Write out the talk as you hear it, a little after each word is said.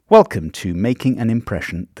Welcome to Making an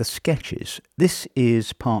Impression, the Sketches. This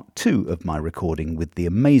is part 2 of my recording with the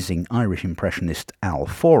amazing Irish impressionist Al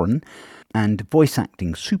Foran and voice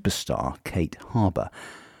acting superstar Kate Harbour.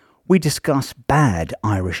 We discuss bad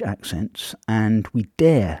Irish accents and we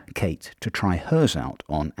dare Kate to try hers out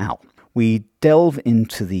on Al. We delve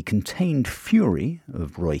into the contained fury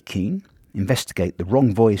of Roy Keane, investigate the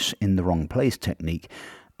wrong voice in the wrong place technique,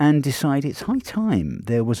 and decide it's high time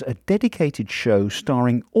there was a dedicated show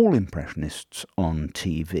starring all impressionists on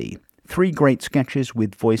TV. 3 great sketches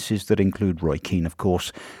with voices that include Roy Keane, of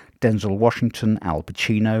course, Denzel Washington, Al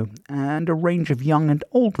Pacino, and a range of young and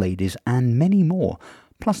old ladies and many more,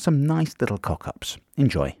 plus some nice little cock-ups.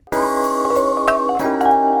 Enjoy.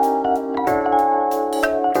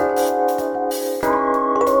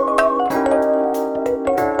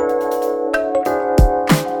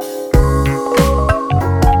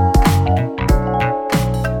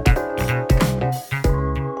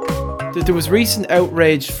 There was recent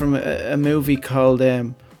outrage from a movie called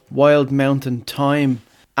Wild Mountain Thyme,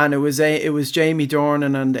 and it was Jamie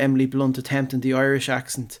Dornan and Emily Blunt attempting the Irish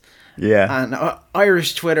accent. Yeah. And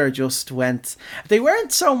Irish Twitter just went. They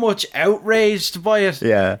weren't so much outraged by it.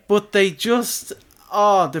 Yeah. But they just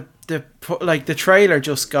the trailer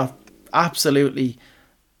just got absolutely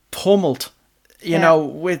pummeled, you know,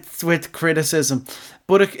 with criticism.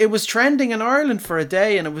 But it was trending in Ireland for a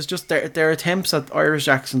day, and it was just their attempts at Irish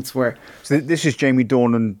accents were. So this is Jamie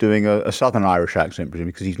Dornan doing a Southern Irish accent,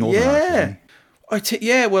 presumably, because he's Northern Irish, isn't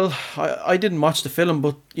he? Well, I didn't watch the film,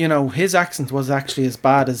 but you know his accent was actually as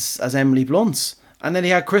bad as Emily Blunt's. And then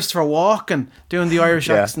he had Christopher Walken doing the Irish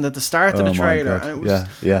accent at the start of the trailer. And it was,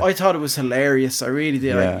 I thought it was hilarious. I really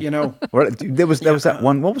did. Yeah. Well, there was that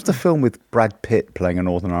one. What was the film with Brad Pitt playing a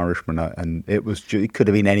Northern Irishman? And it could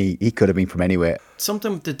have been he could have been from anywhere.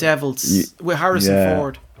 Something with the Devils with Harrison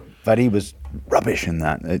Ford. But he was rubbish in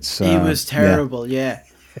that. He was terrible. Yeah.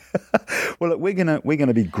 Well, look, we're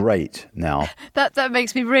gonna be great now. That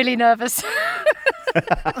makes me really nervous.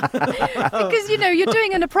 Because you're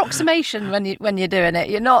doing an approximation when you're doing it.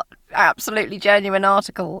 You're not absolutely genuine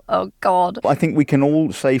article. Oh God! I think we can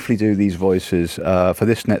all safely do these voices for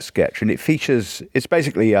this next sketch, and it's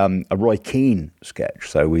basically a Roy Keane sketch.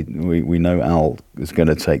 So we know Al is going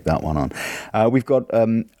to take that one on. We've got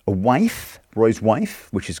a wife. Roy's wife,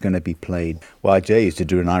 which is going to be played. Well, I dare you to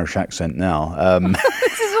do an Irish accent now.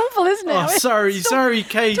 This is awful, isn't it? Oh, sorry,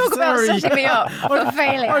 Kate. Talk about setting me up for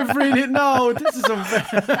failing. I've really this is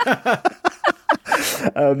unfair.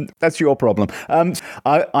 That's your problem.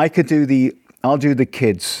 I could do I'll do the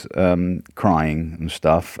kids crying and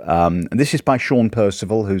stuff. And this is by Sean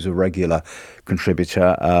Percival, who's a regular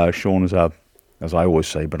contributor. Sean is as I always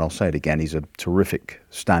say, but I'll say it again, he's a terrific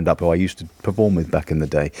stand-up who I used to perform with back in the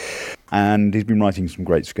day. And he's been writing some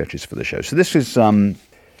great sketches for the show. So this is, well,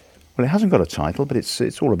 it hasn't got a title, but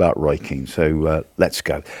it's all about Roy Keane. So let's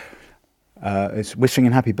go. We're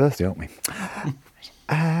singing Happy Birthday, aren't we?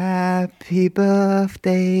 Happy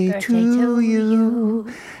birthday to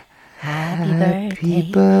you.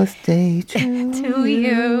 Happy birthday to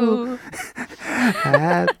you.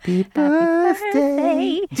 Happy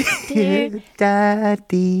birthday, dear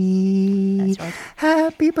Daddy. That's right.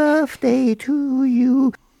 Happy birthday to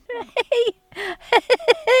you.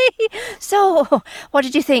 So, what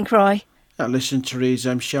did you think, Roy? Now listen, Theresa,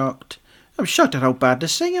 I'm shocked. I'm shocked at how bad the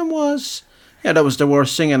singing was. Yeah, that was the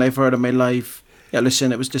worst singing I've heard in my life. Yeah,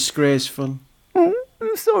 listen, it was disgraceful. Oh,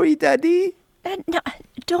 I'm sorry, Daddy. No,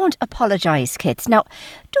 don't apologise, kids. Now,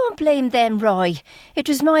 don't blame them, Roy. It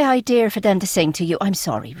was my idea for them to sing to you. I'm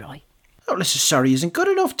sorry, Roy. Oh, listen, sorry isn't good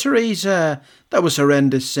enough, Theresa. That was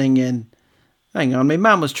horrendous singing. Hang on, my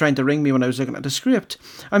mum was trying to ring me when I was looking at the script.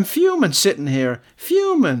 I'm fuming sitting here.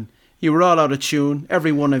 Fuming. You were all out of tune,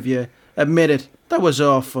 every one of you. Admit it, that was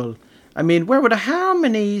awful. I mean, where were the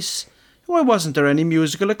harmonies? Why wasn't there any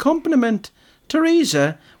musical accompaniment?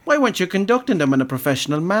 Theresa, why weren't you conducting them in a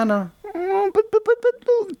professional manner? But,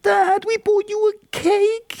 Dad, we bought you a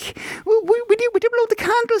cake. We did blow the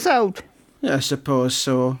candles out. I suppose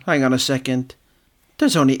so. Hang on a second.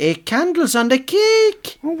 There's only 8 candles on the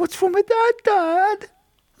cake. Oh, what's wrong with that, Dad?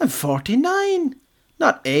 I'm 49.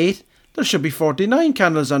 Not 8. There should be 49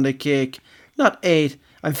 candles on the cake. Not 8.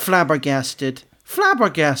 I'm flabbergasted.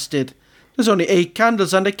 Flabbergasted. There's only 8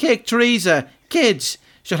 candles on the cake, Theresa. Kids,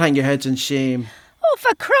 should hang your heads in shame. Oh,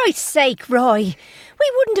 for Christ's sake, Roy.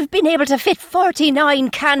 We wouldn't have been able to fit 49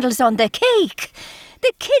 candles on the cake.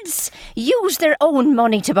 The kids used their own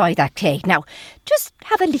money to buy that cake. Now, just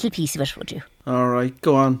have a little piece of it, would you? All right,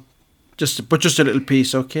 go on. Just a little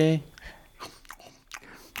piece, okay?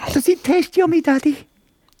 Does it taste yummy, Daddy?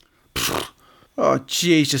 Oh,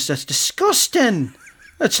 Jesus, that's disgusting.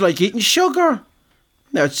 It's like eating sugar.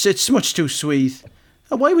 No, it's much too sweet.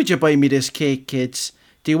 Why would you buy me this cake, kids?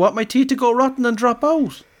 Do you want my teeth to go rotten and drop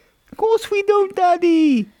out? Of course we don't,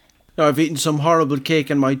 Daddy. Now, I've eaten some horrible cake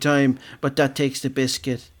in my time, but that takes the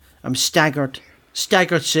biscuit. I'm staggered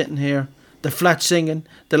sitting here. The flat singing,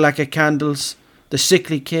 the lack of candles, the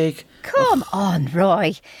sickly cake. Come on,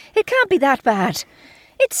 Roy. It can't be that bad.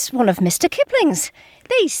 It's one of Mr. Kipling's.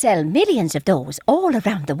 They sell millions of those all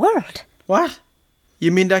around the world. What?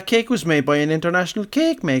 You mean that cake was made by an international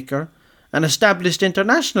cake maker? An established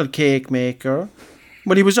international cake maker?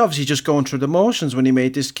 Well, he was obviously just going through the motions when he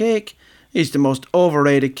made this cake. He's the most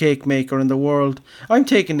overrated cake maker in the world. I'm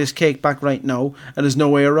taking this cake back right now, and there's no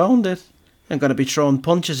way around it. I'm going to be throwing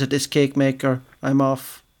punches at this cake maker. I'm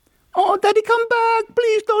off. Oh, Daddy, come back.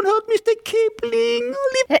 Please don't hurt Mr. Kipling.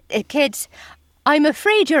 Kids, I'm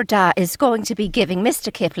afraid your dad is going to be giving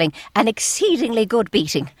Mr. Kipling an exceedingly good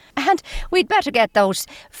beating. And we'd better get those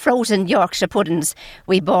frozen Yorkshire puddings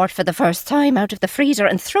we bought for the first time out of the freezer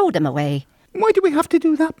and throw them away. Why do we have to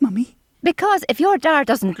do that, Mummy? Because if your dad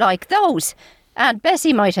doesn't like those, Aunt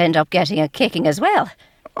Bessie might end up getting a kicking as well.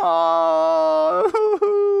 Oh.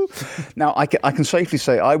 Now, I can safely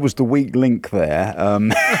say I was the weak link there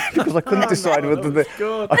because I couldn't decide whether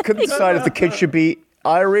if the kids should be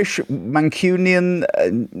Irish, Mancunian,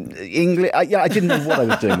 English. I didn't know what I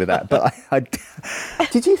was doing with that. But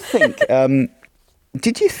did you think?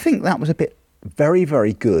 Did you think that was a bit very,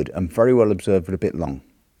 very good and very well observed, but a bit long?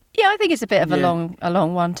 Yeah, I think it's a bit of a long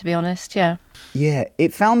one, to be honest. Yeah. Yeah,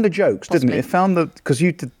 it found the jokes, didn't it? It found because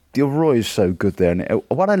you did. Your Roy is so good there, and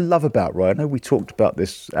what I love about Roy, I know we talked about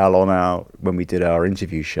this, Al, when we did our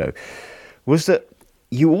interview show, was that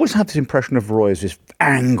you always have this impression of Roy as this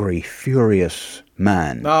angry, furious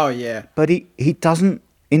man. Oh yeah, but he doesn't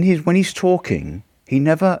when he's talking. He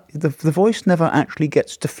never the voice never actually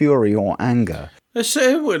gets to fury or anger. It's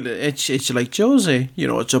like Josie,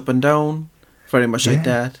 it's up and down, very much like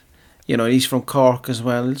that. He's from Cork as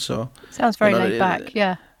well, so sounds very laid back.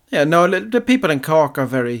 Yeah. Yeah, no, the people in Cork are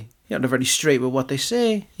very, they're very straight with what they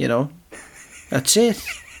say, That's it.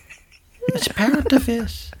 It's part of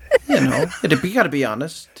it, You got to be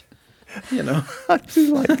honest, I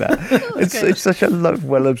do like that. It's such a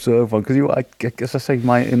well-observed one, because I guess I say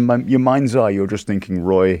in your mind's eye, you're just thinking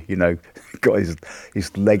Roy, got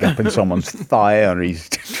his leg up in someone's thigh and he's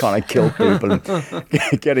trying to kill people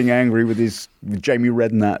and getting angry with his Jamie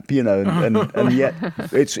Redknapp, and yet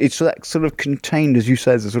it's that sort of contained, as you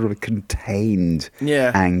say, it's a sort of a contained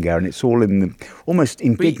anger, and it's all in the almost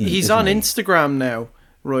indignant. He's on Instagram now,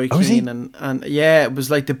 Roy Keane, and yeah, it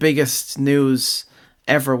was like the biggest news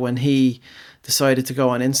ever when he decided to go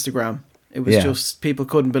on Instagram. It was just, people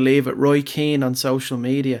couldn't believe it. Roy Keane on social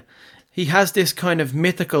media. He has this kind of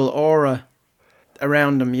mythical aura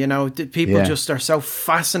around him, People just are so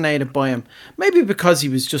fascinated by him. Maybe because he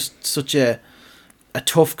was just such a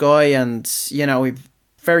tough guy and,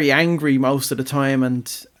 very angry most of the time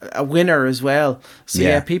and a winner as well.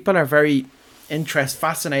 So people are very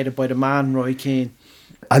fascinated by the man, Roy Keane.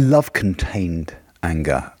 I love contained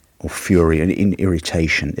anger or fury and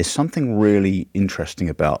irritation. There's something really interesting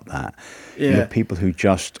about that. Yeah. People who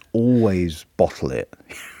just always bottle it.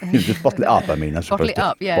 Just bottle it up, I mean. Bottle it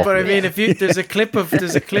up, yeah. But I mean, there's a clip of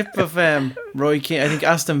Roy Keane. I think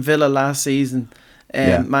Aston Villa last season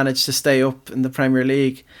managed to stay up in the Premier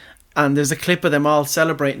League. And there's a clip of them all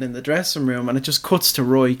celebrating in the dressing room, and it just cuts to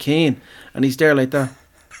Roy Keane, and he's there like that.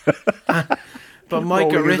 But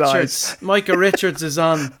Micah Richards is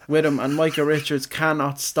on with him, and Micah Richards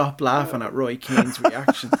cannot stop laughing at Roy Keane's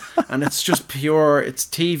reaction. And it's just pure, it's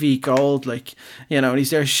TV gold, and he's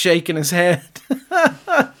there shaking his head.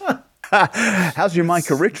 How's your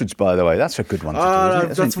Micah Richards, by the way? That's a good one to do,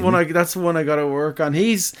 isn't it? That's one I got to work on.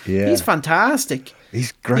 He's fantastic.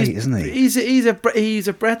 He's great, isn't he? He's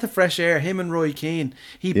a breath of fresh air, him and Roy Keane.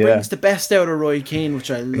 He brings the best out of Roy Keane,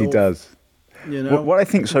 which I love. He does. What I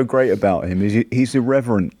think's so great about him is he's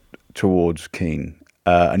irreverent towards Keane,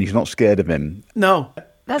 and he's not scared of him. No.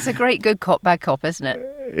 That's a great good cop, bad cop, isn't it?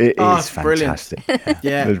 It is fantastic.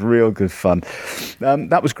 Yeah. It was real good fun.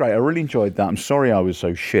 That was great. I really enjoyed that. I'm sorry I was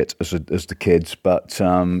so shit as the kids, but,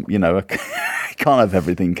 can't have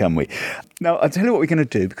everything, can we? Now, I'll tell you what we're going to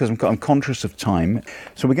do, because I'm conscious of time.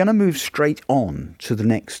 So we're going to move straight on to the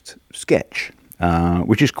next sketch,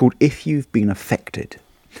 which is called If You've Been Affected.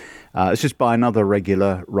 This is by another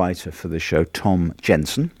regular writer for the show, Tom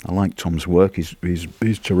Jensen. I like Tom's work.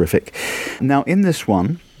 He's terrific. Now, in this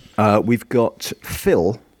one, we've got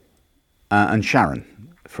Phil and Sharon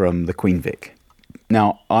from the Queen Vic.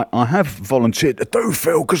 Now, I have volunteered to do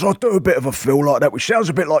Phil, because I do a bit of a Phil like that, which sounds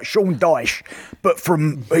a bit like Sean Dyche, but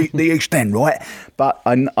from the East End, right? But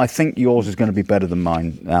I think yours is going to be better than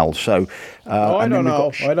mine, Al. So, I don't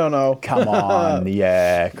know. Come on,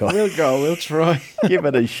 yeah. We'll try. Give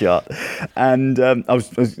it a shot. And I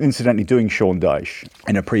was incidentally doing Sean Dyche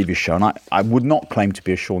in a previous show, and I would not claim to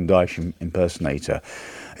be a Sean Dyche impersonator.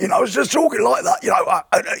 I was just talking like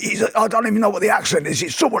that, I don't even know what the accent is.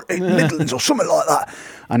 It's somewhere in Midlands or something like that.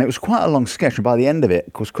 And it was quite a long sketch, and by the end of it,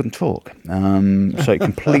 of course, couldn't talk. So it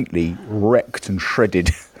completely wrecked and shredded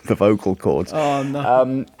the vocal cords. Oh,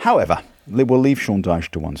 no. However, we'll leave Sean Dyche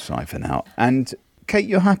to one side for now. And, Kate,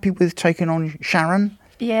 you're happy with taking on Sharon?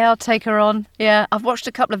 Yeah, I'll take her on. Yeah, I've watched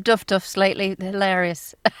a couple of Duffs lately. They're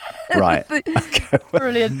hilarious. Right. Okay.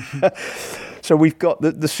 Brilliant. So we've got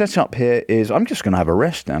the setup here is, I'm just going to have a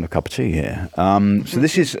rest and a cup of tea here. So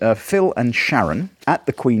this is Phil and Sharon at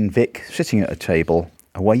the Queen Vic, sitting at a table.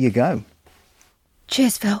 Away you go.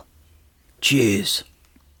 Cheers, Phil. Cheers.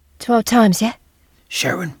 12 times, yeah?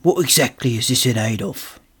 Sharon, what exactly is this in aid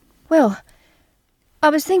of? Well, I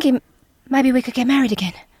was thinking maybe we could get married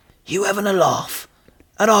again. You having a laugh?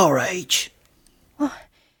 At our age? Well,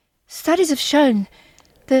 studies have shown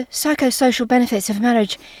the psychosocial benefits of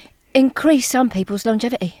marriage increase some people's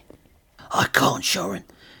longevity. I can't, Sharon.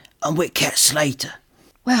 I'm with Cat Slater.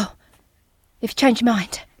 Well, if you change your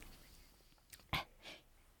mind.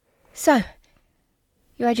 So,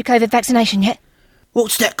 you had your COVID vaccination yet?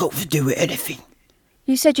 What's that got to do with anything?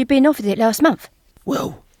 You said you'd been offered it last month.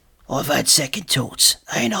 Well, I've had second thoughts,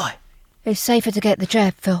 ain't I? It's safer to get the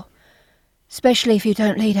jab, Phil. Especially if you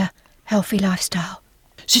don't lead a healthy lifestyle.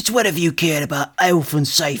 Since when have you cared about health and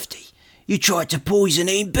safety? You tried to poison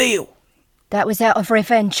Ian Beale. That was out of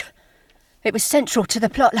revenge. It was central to the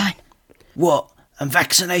plotline. What? And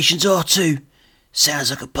vaccinations are too? Sounds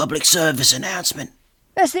like a public service announcement.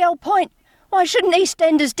 That's the whole point. Why shouldn't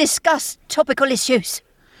EastEnders discuss topical issues?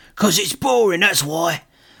 'Cause it's boring, that's why.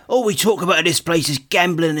 All we talk about in this place is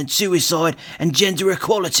gambling and suicide and gender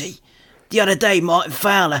equality. The other day, Martin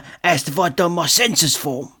Fowler asked if I'd done my census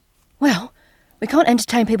form. Well, we can't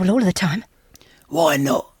entertain people all of the time. Why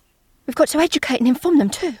not? We've got to educate and inform them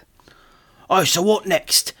too. Oh, so what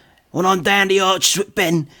next? When I'm down the arch with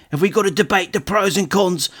Ben, have we got to debate the pros and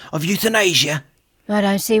cons of euthanasia? I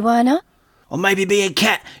don't see why not. Or maybe me and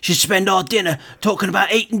Kat should spend our dinner talking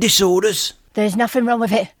about eating disorders? There's nothing wrong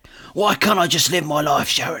with it. Why can't I just live my life,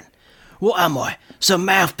 Sharon? What am I? Some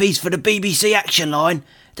mouthpiece for the BBC Action Line?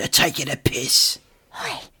 They're taking a piss.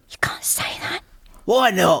 Oi, you can't say that.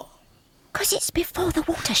 Why not? 'Cause it's before the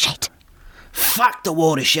watershed. Fuck the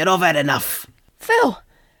watershed, I've had enough. Phil,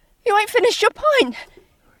 you ain't finished your pint.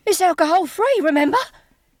 It's alcohol-free, remember?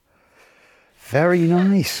 Very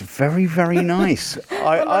nice. Very, very nice.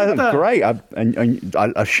 Great.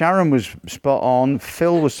 Sharon was spot on.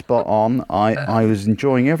 Phil was spot on. I was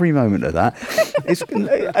enjoying every moment of that.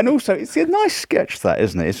 And also, it's a nice sketch, that,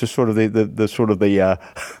 isn't it? It's just sort of the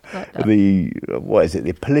what is it?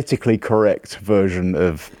 The politically correct version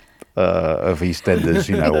of EastEnders,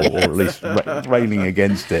 or at least railing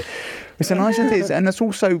against it. It's a nice idea, and it's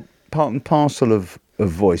also part and parcel of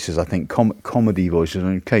voices, I think, comedy voices. I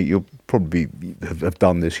mean, Kate, you'll probably have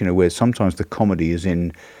done this, where sometimes the comedy is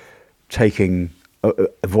in taking a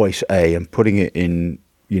voice A and putting it in,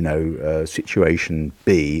 situation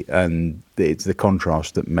B, and it's the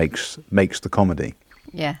contrast that makes the comedy.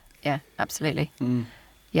 Yeah, absolutely.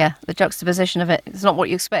 Yeah, the juxtaposition of it. It's not what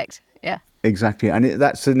you expect. Yeah. Exactly, and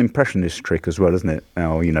that's an impressionist trick as well, isn't it?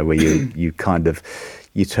 Now, where you kind of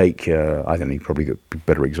you take I don't know, you probably got a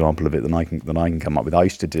better example of it than I can come up with. I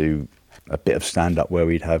used to do a bit of stand up where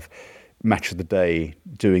we'd have Match of the Day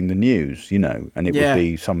doing the news, and it would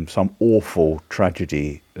be some awful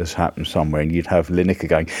tragedy has happened somewhere, and you'd have Lineker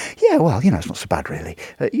going, yeah, well, it's not so bad really.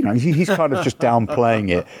 He's kind of just downplaying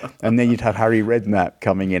it, and then you'd have Harry Redknapp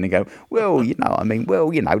coming in and go, well,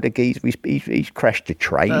 the geezer, he's crashed a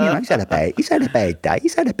train, he's had a bad day,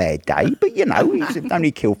 but he's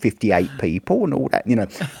only killed 58 people and all that, and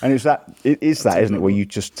it is that, isn't it, where you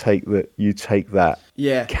just take that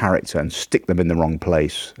character and stick them in the wrong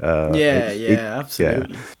place.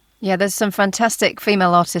 Absolutely. Yeah, there's some fantastic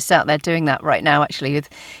female artists out there doing that right now, actually, with,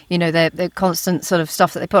 the constant sort of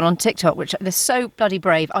stuff that they put on TikTok, which they're so bloody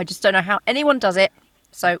brave. I just don't know how anyone does it.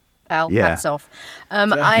 So, Al, hats off.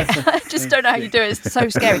 I just don't know how you do it. It's so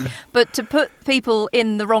scary. But to put people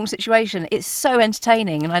in the wrong situation, it's so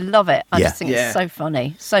entertaining, and I love it. I just think it's so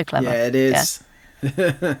funny, so clever. Yeah, it is.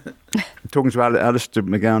 Yeah. Talking to Alistair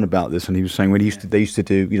McGowan about this, and he was saying when they used to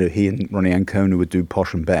do, he and Ronnie Ancona would do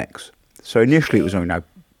Posh and Becks. So initially it was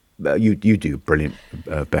you do brilliant,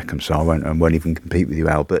 Beckham, so I won't even compete with you,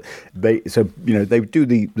 Al. But they do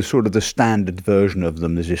the sort of the standard version of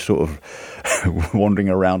them. There's this sort of wandering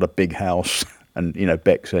around a big house, and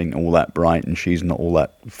Beck's saying all that bright, and she's not all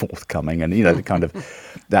that forthcoming, and the kind of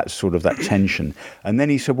that tension. And then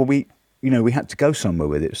he said, well, we had to go somewhere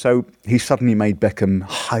with it. So he suddenly made Beckham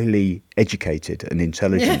highly educated and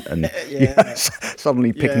intelligent, and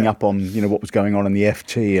suddenly picking up on what was going on in the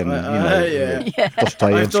FT and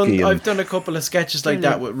Dostoevsky. I've done a couple of sketches like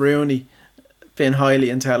that with Rooney being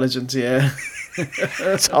highly intelligent. Yeah,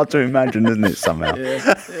 it's hard to imagine, isn't it? Somehow.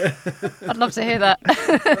 I'd love to hear that.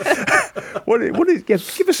 What is? Yeah,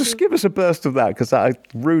 give us a burst of that, because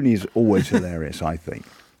Rooney's always hilarious, I think.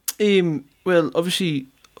 Well, obviously.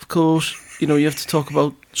 Of course, you have to talk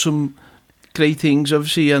about some great things,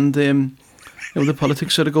 obviously, and the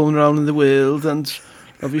politics that are going around in the world, and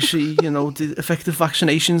obviously, the effective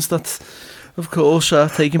vaccinations that, of course, are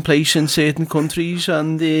taking place in certain countries,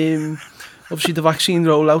 and obviously the vaccine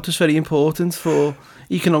rollout is very important for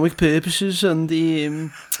economic purposes, and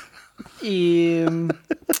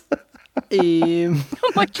Oh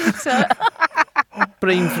my Jesus.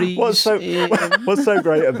 Brain freeze. What's so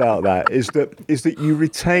great about that is that you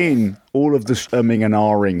retain all of the stemming and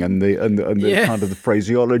ahhing and the kind of the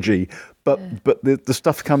phraseology, but the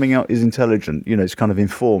stuff coming out is intelligent. It's kind of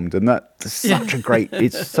informed, and that's such a great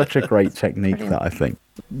technique. Brilliant. That I think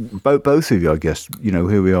both of you, I guess,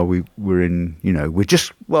 here we are. We're in. We're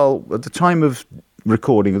just at the time of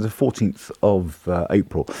recording of the 14th of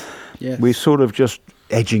April. Yeah. We're sort of just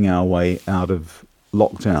edging our way out of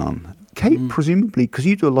lockdown. Kate, presumably, because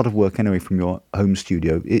you do a lot of work anyway from your home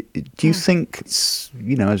studio, do you think, as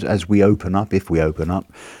we open up, if we open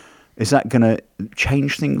up, is that going to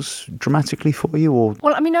change things dramatically for you? Or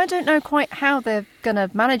well, I mean, I don't know quite how they're going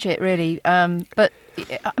to manage it, really. But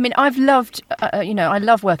I mean, I've loved, I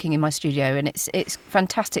love working in my studio, and it's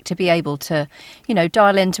fantastic to be able to,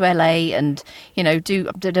 dial into LA and, do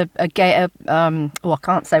a I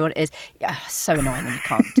can't say what it is. So annoying when you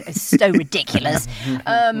can't. It's so ridiculous.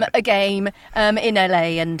 A game in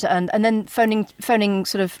LA and then phoning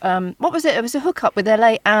sort of, what was it? It was a hookup with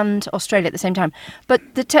LA and Australia at the same time. But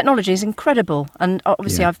the technology is incredible. And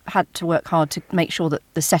obviously I've had to work hard to make sure that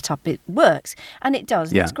the setup, it works. And it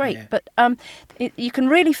does. And it's great. Yeah. But you can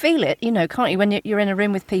really feel it, can't you, when you're in a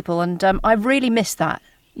room with people. And I really miss that.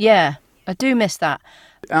 Yeah, I do miss that.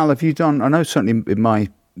 Al, have you done, I know certainly in my,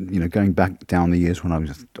 going back down the years when I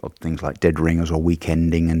was on things like Dead Ringers or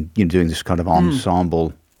Weekending and, doing this kind of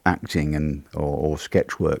ensemble acting and or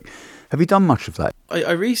sketch work. Have you done much of that?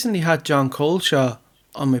 I recently had John Coleshaw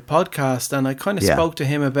on my podcast, and I kind of spoke to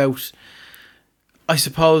him about, I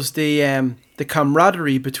suppose, the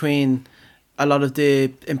camaraderie between a lot of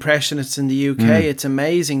the impressionists in the UK. It's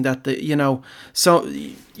amazing that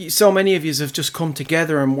so many of you have just come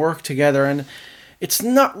together and worked together, and it's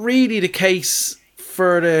not really the case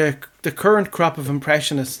for the current crop of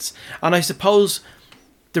impressionists. And I suppose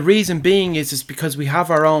the reason being is because we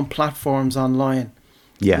have our own platforms online.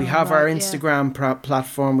 Yeah, we have our Instagram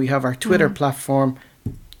platform, we have our Twitter platform,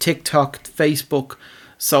 TikTok, Facebook.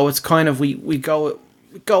 So it's kind of we go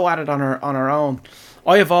at it on our own.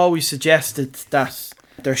 I have always suggested that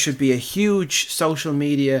there should be a huge social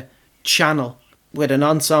media channel with an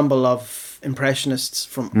ensemble of impressionists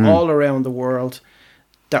from all around the world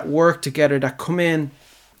that work together, that come in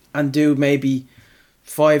and do maybe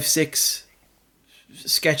 5-6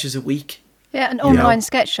 sketches a week. Yeah, an online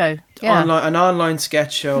sketch show. Yeah. An online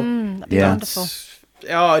sketch show. That'd be wonderful.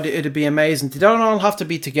 It'd be amazing. They don't all have to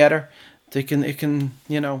be together. It can.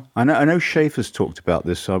 I know Schaefer's talked about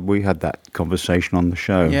this. We had that conversation on the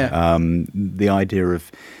show. Yeah. The idea of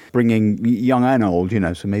bringing young and old,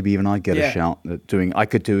 so maybe even I get a shout at doing. I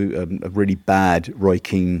could do a really bad Roy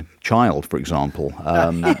Keane Child, for example.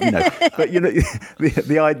 But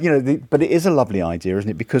but it is a lovely idea, isn't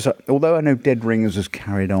it? Because although I know Dead Ringers has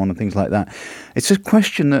carried on and things like that, it's a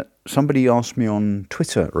question that somebody asked me on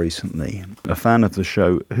Twitter recently, a fan of the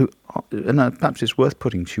show, and perhaps it's worth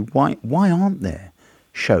putting to you, why aren't there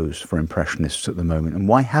shows for impressionists at the moment, and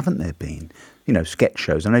why haven't there been, sketch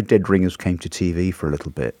shows? I know Dead Ringers came to TV for a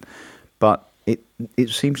little bit, but it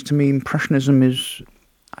seems to me impressionism is,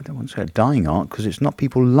 I don't want to say a dying art, because it's not,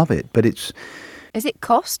 people love it, but it's... Is it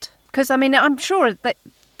cost? Because, I mean, I'm sure that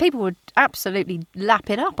people would absolutely lap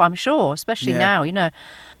it up, I'm sure, especially now,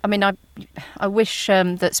 I mean, I wish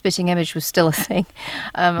that Spitting Image was still a thing.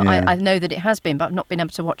 I know that it has been, but I've not been able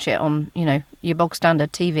to watch it on, your bog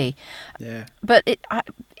standard TV. Yeah. But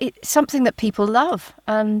it's something that people love,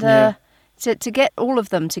 and to get all of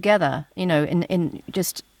them together, in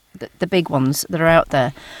just the big ones that are out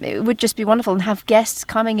there. It would just be wonderful, and have guests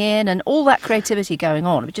coming in and all that creativity going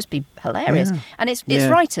on. It would just be hilarious. And it's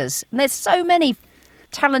writers, and there's so many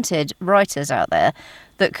talented writers out there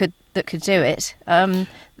that could do it.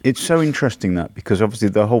 It's so interesting that, because obviously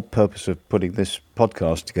the whole purpose of putting this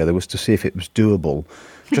podcast together was to see if it was doable,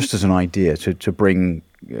 just as an idea to bring,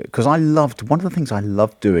 because one of the things I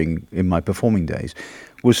loved doing in my performing days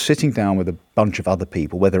was sitting down with a bunch of other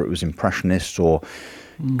people, whether it was impressionists or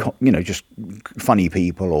just funny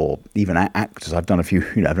people, or even actors. I've done a few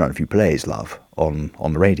plays, love, on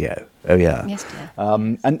the radio. Oh yeah. Yes, dear.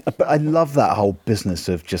 But I love that whole business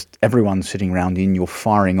of just everyone sitting around you and you're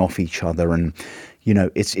firing off each other, and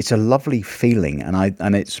it's a lovely feeling. And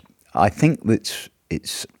I think that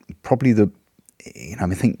it's probably I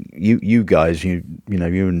think you guys, you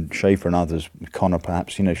and Schaefer and others, Connor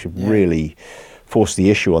perhaps, should really force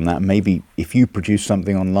the issue on that. Maybe if you produce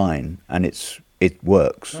something online and it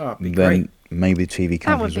works, then great. Maybe TV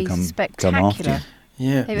companies will come after you.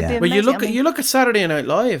 Yeah. It would be Well, amazing. you look at Saturday Night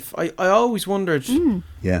Live. I always wondered,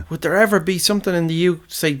 would there ever be something in the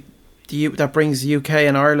that brings the UK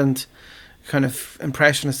and Ireland kind of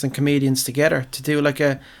impressionists and comedians together to do like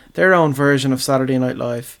their own version of Saturday Night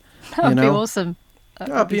Live? That would be awesome.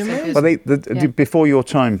 That'd be amazing. Well, before your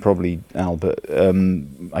time, probably, Al, but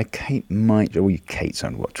Kate might. Oh, Kate's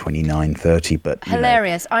only 29, 30, but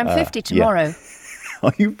Hilarious. I'm 50 tomorrow.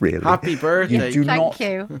 Are you really? Happy birthday! Thank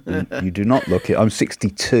you. You do not look it. I'm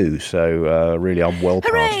 62, so really, I'm well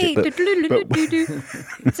past Hooray! it.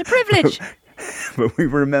 It's a privilege. But we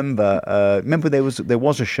remember there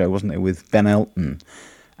was a show, wasn't there, with Ben Elton,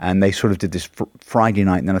 and they sort of did this Friday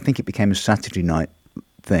night, and then I think it became a Saturday night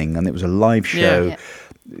thing, and it was a live show.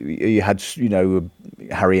 Yeah. You had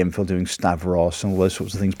Harry Enfield doing Stavros and all those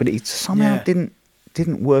sorts of things, but it somehow didn't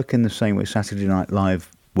work in the same way Saturday Night Live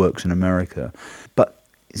works in America. But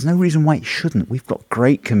there's no reason why it shouldn't. We've got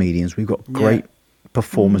great comedians, we've got great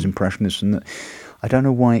performers, impressionists, and I don't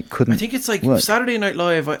know why it couldn't. I think it's like work. Saturday Night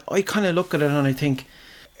Live. I kind of look at it and I think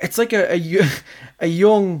it's like a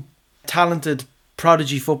young, talented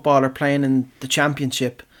prodigy footballer playing in the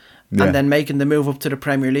Championship and then making the move up to the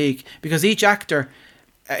Premier League, because each actor,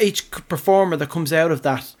 each performer that comes out of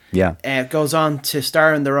that goes on to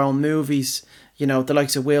star in their own movies. The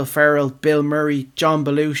likes of Will Ferrell, Bill Murray, John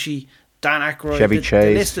Belushi, Dan Aykroyd, Chevy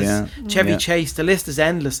Chase, Chase. The list is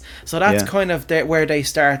endless. So that's kind of where they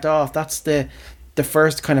start off. That's the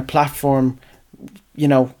first kind of platform,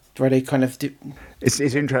 where they kind of do. It's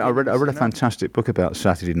interesting. I read a fantastic book about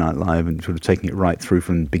Saturday Night Live and sort of taking it right through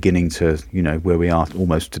from beginning to where we are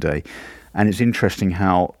almost today. And it's interesting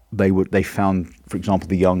how they found, for example,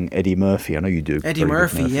 the young Eddie Murphy. I know you do. Eddie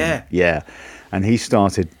Murphy, yeah. And he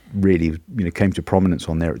started really, came to prominence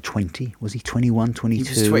on there at 20. Was he 21,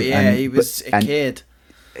 22? He was a kid.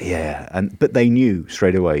 Yeah, but they knew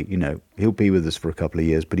straight away, he'll be with us for a couple of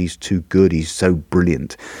years, but he's too good. He's so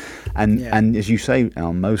brilliant. And as you say,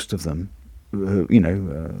 Al, most of them,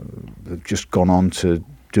 have just gone on to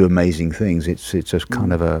do amazing things. It's a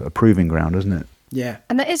kind of a proving ground, isn't it? Yeah.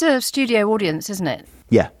 And there is a studio audience, isn't it?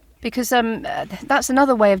 Yeah. Because that's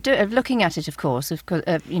another way of looking at it, of course,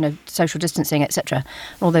 social distancing, etc.,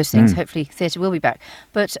 all those things. Hopefully theatre will be back.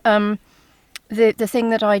 But the thing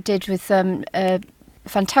that I did with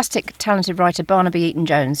fantastic, talented writer Barnaby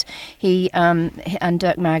Eaton-Jones, he and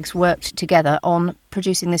Dirk Maggs worked together on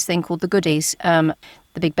producing this thing called The Goodies,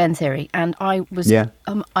 the Big Ben Theory. And I was,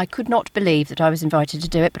 I could not believe that I was invited to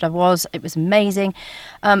do it, but I was. It was amazing.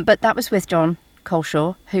 But that was with John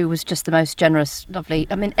Coleshaw, who was just the most generous, lovely.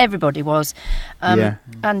 I mean, everybody was,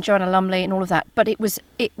 and Joanna Lumley and all of that. But it was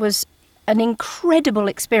an incredible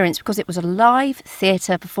experience because it was a live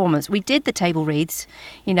theatre performance. We did the table reads,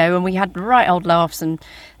 and we had right old laughs and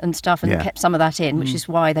stuff, and kept some of that in, which is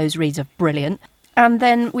why those reads are brilliant. And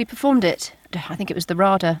then we performed it. I think it was the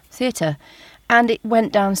RADA Theatre. And it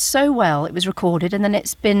went down so well. It was recorded, and then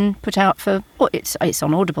it's been put out for. It's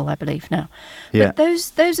on Audible, I believe now. Yeah. But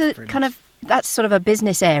those are brilliant. Kind of, that's sort of a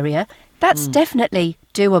business area. That's definitely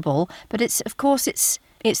doable. But it's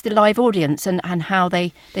the live audience and how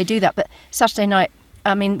they do that. But Saturday night,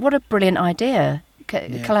 I mean, what a brilliant idea,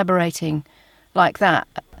 collaborating like that.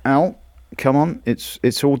 Al, come on,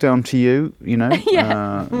 it's all down to you,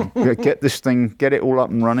 get this thing, get it all up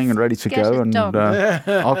and running and ready to go, and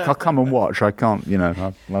I'll come and watch. I can't,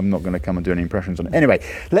 I'm not going to come and do any impressions on it. Anyway,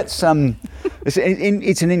 let's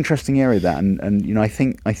it's an interesting area, that, and I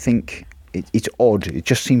think it's odd. It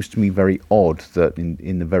just seems to me very odd that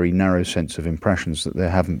in the very narrow sense of impressions that there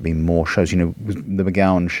haven't been more shows. The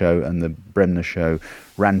McGowan show and the Bremner show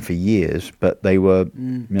ran for years, but they were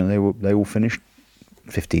they all finished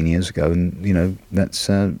 15 years ago, and that's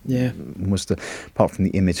was apart from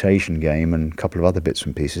the Imitation Game and a couple of other bits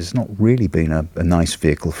and pieces, it's not really been a nice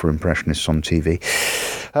vehicle for impressionists on TV.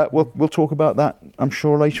 We'll talk about that, I'm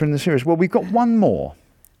sure, later in the series. Well, we've got one more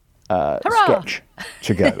sketch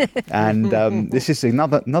to go, and this is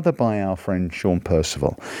another by our friend Sean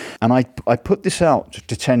Percival, and I put this out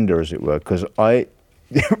to tender, as it were, because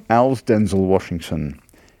Al's Denzel Washington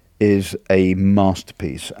is a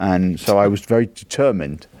masterpiece, and so I was very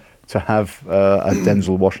determined to have a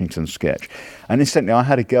Denzel Washington sketch. And incidentally, I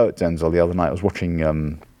had a go at Denzel the other night. I was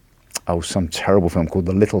watching some terrible film called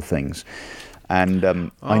The Little Things, and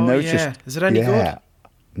I noticed. Yeah. Is it any good?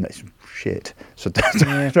 No, it's shit. So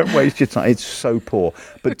don't waste your time. It's so poor.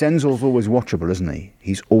 But Denzel's always watchable, isn't he?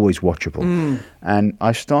 He's always watchable. And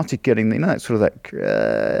I started getting, that sort of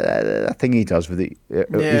that thing he does with it.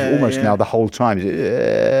 It's almost now the whole time.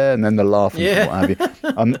 And then the laughing and what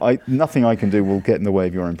have you. Nothing I can do will get in the way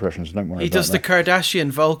of your impressions. Don't worry. He does the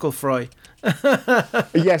Kardashian vocal fry.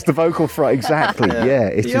 Yes, the vocal fry, exactly. Yeah,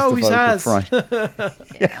 it is the vocal fry.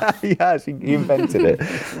 Yeah, he has. He invented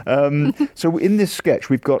it. So in this sketch,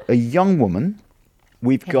 we've got a young woman,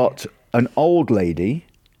 we've got an old lady,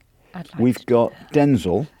 we've got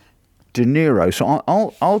Denzel, De Niro. So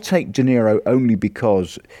I'll take De Niro only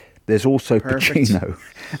because there's also Pacino,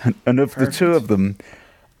 and of the two of them,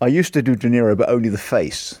 I used to do De Niro, but only the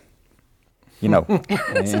face.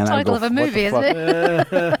 It's the title of a movie, isn't it?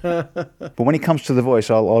 But when it comes to the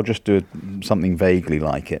voice, I'll just do something vaguely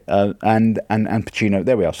like it. And Pacino.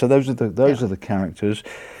 There we are. So those are the characters,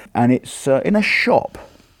 and it's in a shop.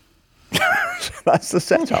 So that's the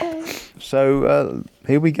setup. So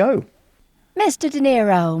here we go. Mr. De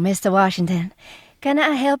Niro, Mr. Washington, can I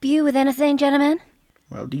help you with anything, gentlemen?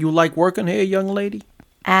 Well, do you like working here, young lady?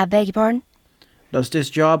 I beg your pardon? Does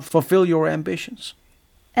this job fulfill your ambitions?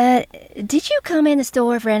 Did you come in the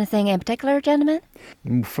store for anything in particular, gentlemen?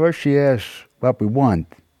 First she asks what we want,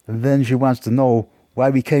 and then she wants to know why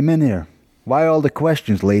we came in here. Why all the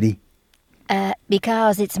questions, lady?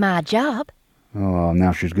 Because it's my job. Oh,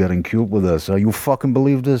 now she's getting cute with us. You fucking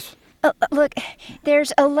believe this? Look,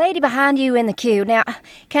 there's a lady behind you in the queue. Now,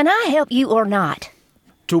 can I help you or not?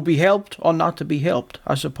 To be helped or not to be helped?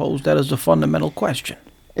 I suppose that is the fundamental question.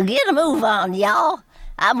 Get a move on, y'all.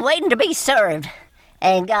 I'm waiting to be served.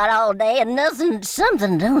 Ain't got all day and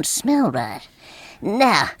something don't smell right.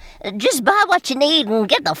 Now, just buy what you need and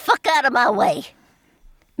get the fuck out of my way.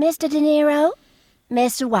 Mr. De Niro,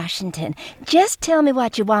 Mr. Washington, just tell me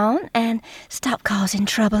what you want and stop causing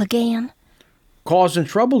trouble again. Causing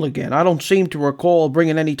trouble again? I don't seem to recall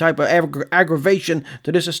bringing any type of aggravation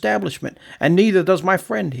to this establishment, and neither does my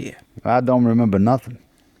friend here. I don't remember nothing.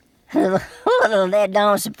 Well, that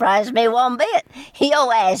don't surprise me one bit.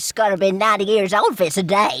 Your ass is gonna be 90 years old for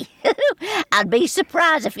today. I'd be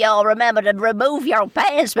surprised if y'all remember to remove your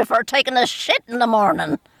pants before taking a shit in the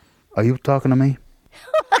morning. Are you talking to me?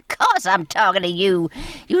 Of course I'm talking to you.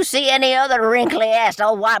 You see any other wrinkly-ass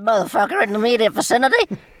old white motherfucker in the immediate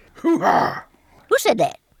vicinity? Hoo-ha! Who said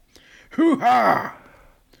that? Hoo-ha!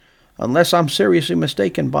 Unless I'm seriously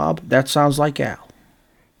mistaken, Bob, that sounds like Al.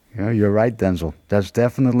 Yeah, you're right, Denzel. That's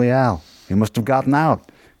definitely Al. He must have gotten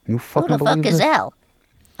out. You fucking Who the fuck believe is this? Al?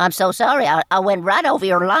 I'm so sorry. I went right over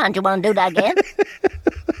your line. Do you want to do that again?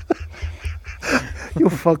 You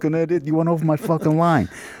fucking idiot. You went over my fucking line.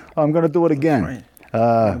 I'm going to do it again. Right.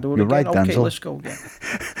 You're right, Denzel. Okay, let's go again.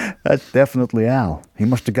 That's definitely Al. He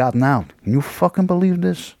must have gotten out. Can you fucking believe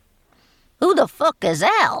this? Who the fuck is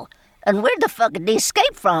Al? And where the fuck did he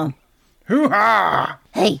escape from? Hoo-ha!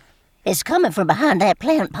 Hey, it's coming from behind that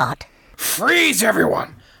plant pot. Freeze,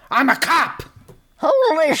 everyone! I'm a cop!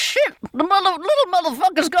 Holy shit! The little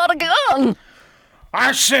motherfucker's got a gun!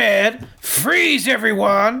 I said, freeze,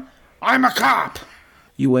 everyone! I'm a cop!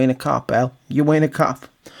 You ain't a cop, Al. You ain't a cop.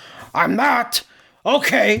 I'm not!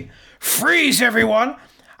 Okay, freeze, everyone!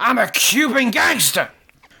 I'm a Cuban gangster!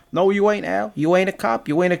 No, you ain't, Al. You ain't a cop.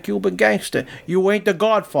 You ain't a Cuban gangster. You ain't the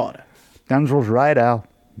Godfather. Denzel's right, Al.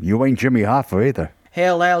 You ain't Jimmy Hoffa either.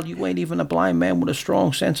 Hell, Al, you ain't even a blind man with a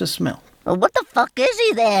strong sense of smell. What the fuck is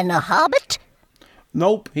he then, a hobbit?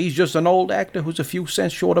 Nope, he's just an old actor who's a few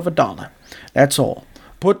cents short of $1. That's all.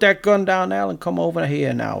 Put that gun down, Al, and come over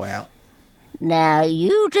here now, Al. Now,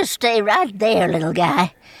 you just stay right there, little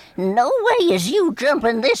guy. No way is you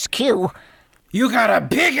jumping this queue. You got a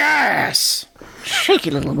big ass! Shaky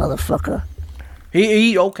little motherfucker.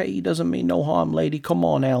 Okay, he doesn't mean no harm, lady. Come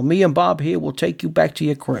on, Al. Me and Bob here will take you back to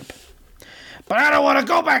your crib. But I don't want to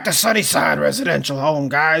go back to Sunnyside Residential Home,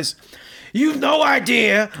 guys. You've no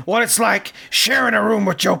idea what it's like sharing a room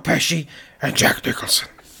with Joe Pesci and Jack Nicholson.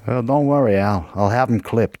 Well, don't worry, Al. I'll have him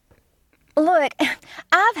clipped. Look,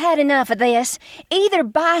 I've had enough of this. Either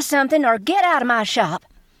buy something or get out of my shop.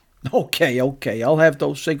 Okay. I'll have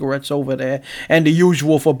those cigarettes over there and the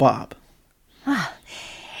usual for Bob.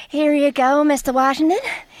 Here you go, Mr. Washington.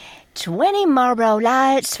 20 Marlboro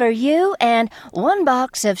Lights for you and 1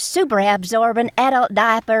 box of super absorbent adult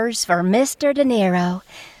diapers for Mr. De Niro.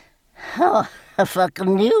 Oh, I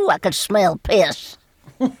fucking knew I could smell piss.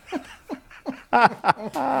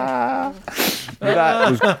 That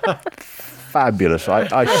was fabulous.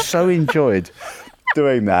 I so enjoyed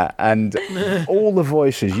doing that, and all the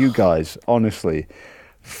voices, you guys, honestly,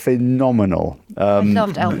 phenomenal. I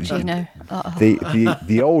loved Al Pacino.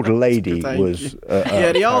 The old lady Thank was you.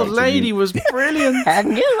 The old lady was brilliant. I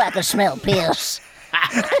knew I could smell piss.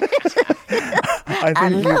 I I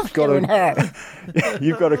think love doing her.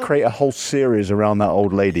 you've got to create a whole series around that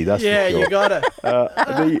old lady. That's Yeah, for sure. you got it.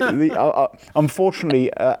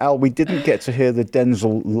 Unfortunately, Al, we didn't get to hear the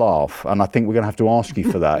Denzel laugh, and I think we're going to have to ask you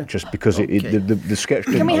for that, just because the sketch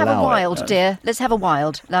didn't Can we have a allow wild, dear? Let's have a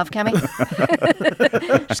wild, love, can we?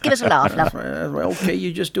 Just give us a laugh, love. Okay,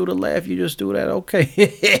 you just do the laugh. You just do that. Okay.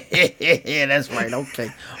 Yeah, that's right. Okay.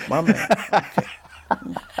 My man.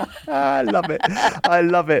 I love it.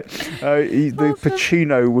 The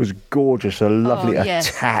Pacino was gorgeous. A lovely yes.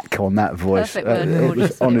 attack on that voice. Perfect word, It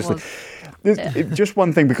gorgeous, was honestly. Just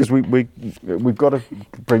one thing, because we've got to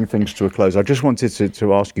bring things to a close. I just wanted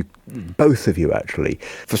to ask you, both of you actually,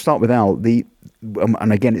 to start with Al.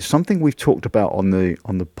 And again, it's something we've talked about on the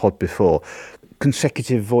pod before.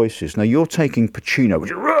 Consecutive voices. Now you're taking Pacino, which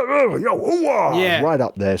is right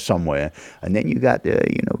up there somewhere, and then you got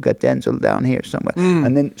got Denzel down here somewhere,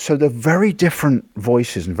 and then so they're very different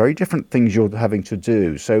voices and very different things you're having to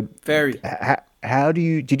do. So Very. How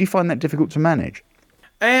did you find that difficult to manage?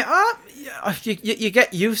 You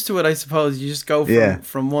get used to it, I suppose. You just go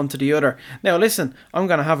from one to the other. Now, listen, I'm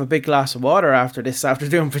going to have a big glass of water after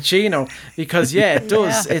doing Pacino, because it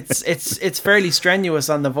does. It's fairly strenuous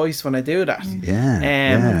on the voice when I do that.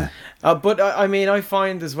 But I mean, I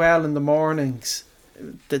find as well in the mornings,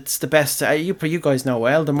 that's the best. You guys know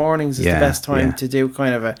well, the mornings is the best time to do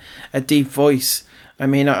kind of a deep voice. I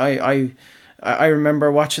mean, I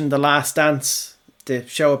remember watching The Last Dance, the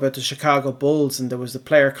show about the Chicago Bulls, and there was a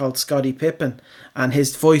player called Scottie Pippen, and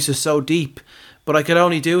his voice is so deep, but I could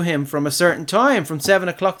only do him from a certain time, from 7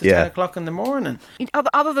 o'clock to 10 o'clock in the morning.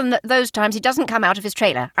 Other than those times, he doesn't come out of his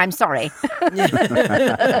trailer. I'm sorry.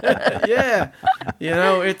 Yeah,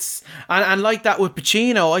 it's and like that with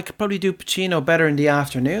Pacino, I could probably do Pacino better in the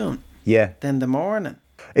afternoon than the morning.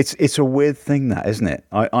 It's a weird thing, that, isn't it?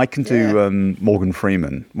 I can do Morgan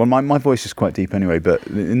Freeman. Well, my voice is quite deep anyway, but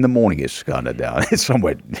in the morning it's kind of down. It's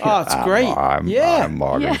somewhere. Oh, it's great. I'm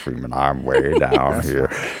Morgan Freeman. I'm way down here,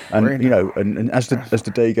 and and as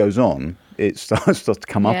the day goes on, it starts to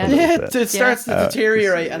come up a little bit. It starts to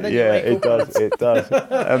deteriorate, and then you wake up. It does.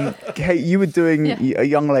 Kate, you were doing a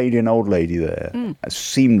young lady and old lady there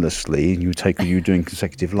seamlessly, and you were doing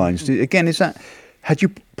consecutive lines. Again, is that? Had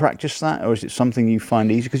you practiced that, or is it something you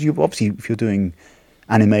find easy? Because obviously, if you're doing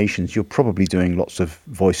animations, you're probably doing lots of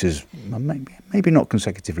voices, maybe not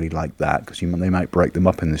consecutively like that, because they might break them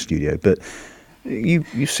up in the studio. But you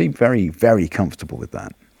seem very, very comfortable with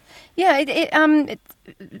that. Yeah,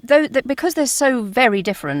 because they're so very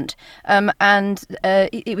different, and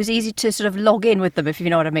it was easy to sort of log in with them, if you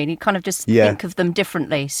know what I mean. You kind of just think of them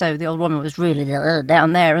differently. So the old woman was really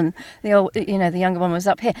down there, and the younger one was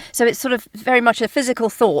up here. So it's sort of very much a physical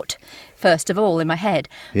thought, first of all, in my head.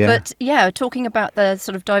 But talking about the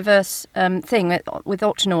sort of diverse thing with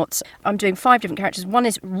Octonauts, I'm doing 5 different characters. One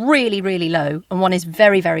is really, really low, and one is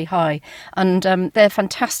very, very high. And they're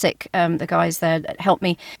fantastic, the guys there that help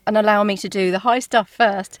me and allow me to do the high stuff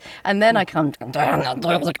first, and then I come down and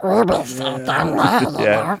do the urban stuff.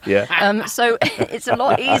 So it's a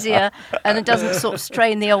lot easier, and it doesn't sort of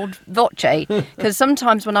strain the old voce, because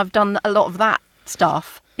sometimes when I've done a lot of that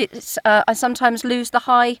stuff, I sometimes lose the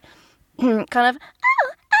high kind of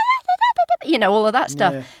all of that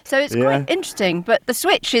stuff. So it's quite interesting, but the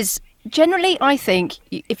switch is generally, I think,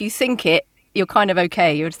 if you think it, you're kind of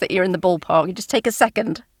okay. You're in the ballpark. You just take a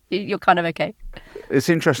second, you're kind of okay. It's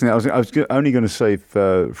interesting. I was only going to say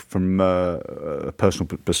from a personal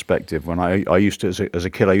perspective, when I used to, as a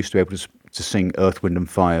kid, I used to be able to sing Earth, Wind and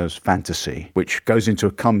Fire's Fantasy, which goes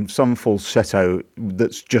into some falsetto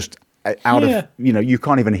that's just out of, you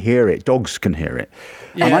can't even hear it. Dogs can hear it.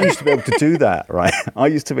 And I used to be able to do that, right? I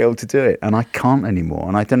used to be able to do it, and I can't anymore.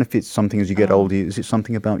 And I don't know if it's something as you get older, is it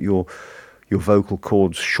something about your your vocal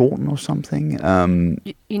cords shorten or something.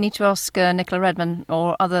 You need to ask Nicola Redman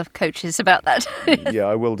or other coaches about that. Yeah,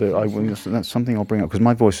 I will do. That's something I'll bring up, because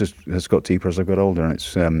my voice has got deeper as I've got older, and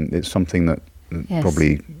it's something that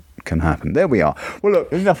probably can happen. There we are. Well,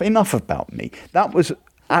 look, enough about me. That was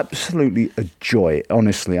absolutely a joy,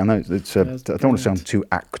 honestly. I know it's I don't want to sound too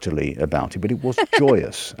actorly about it, but it was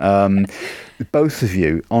joyous. Both of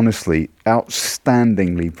you, honestly,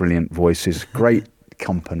 outstandingly brilliant voices, great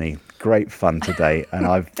company, great fun today, and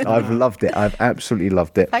I've loved it. I've absolutely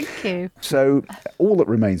loved it. Thank you. So all that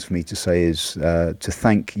remains for me to say is to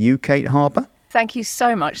thank you, Kate Harbour. Thank you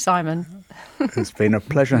so much, Simon. It's been a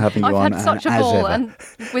pleasure having you on. I've had such a ball, and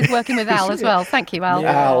with working with Al as well. Thank you, Al.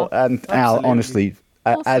 Al, honestly,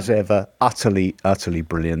 awesome. As ever, utterly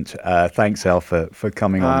brilliant. Thanks, Al, for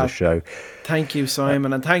coming on the show. Thank you,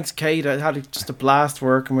 Simon, and thanks, Kate. I had just a blast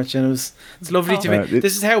working with you, and it's lovely to meet.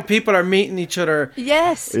 This is how people are meeting each other.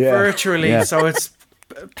 Yes, virtually. So it's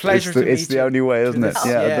a pleasure to meet you. It's the only way, isn't it?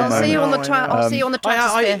 I'll see you on the I'll see you on the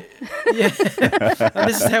Troposphere. And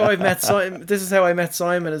this is how I met Simon. This is how I met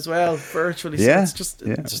Simon as well, virtually. So it's just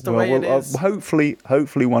the way it is. Hopefully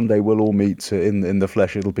one day we'll all meet in the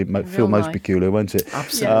flesh. It'll feel most peculiar, won't it?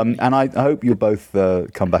 Absolutely. And I hope you'll both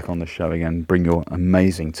come back on the show again, bring your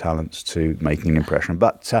amazing talents to Making an Impression.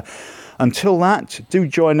 But until that, do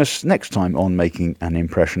join us next time on Making an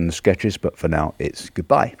Impression, the sketches. But for now, it's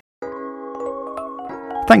goodbye.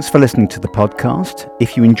 Thanks for listening to the podcast.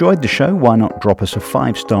 If you enjoyed the show, why not drop us a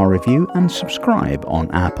 5-star review and subscribe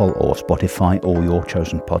on Apple or Spotify or your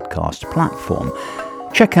chosen podcast platform.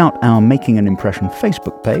 Check out our Making an Impression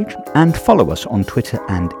Facebook page and follow us on Twitter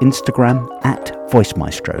and Instagram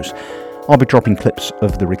 @VoiceMaestros. I'll be dropping clips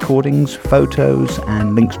of the recordings, photos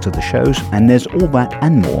and links to the shows, and there's all that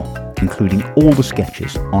and more, including all the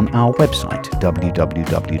sketches, on our website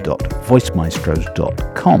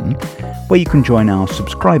www.voicemaestros.com, where you can join our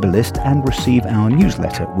subscriber list and receive our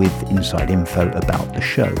newsletter with inside info about the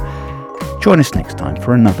show. Join us next time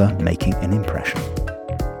for another Making an Impression.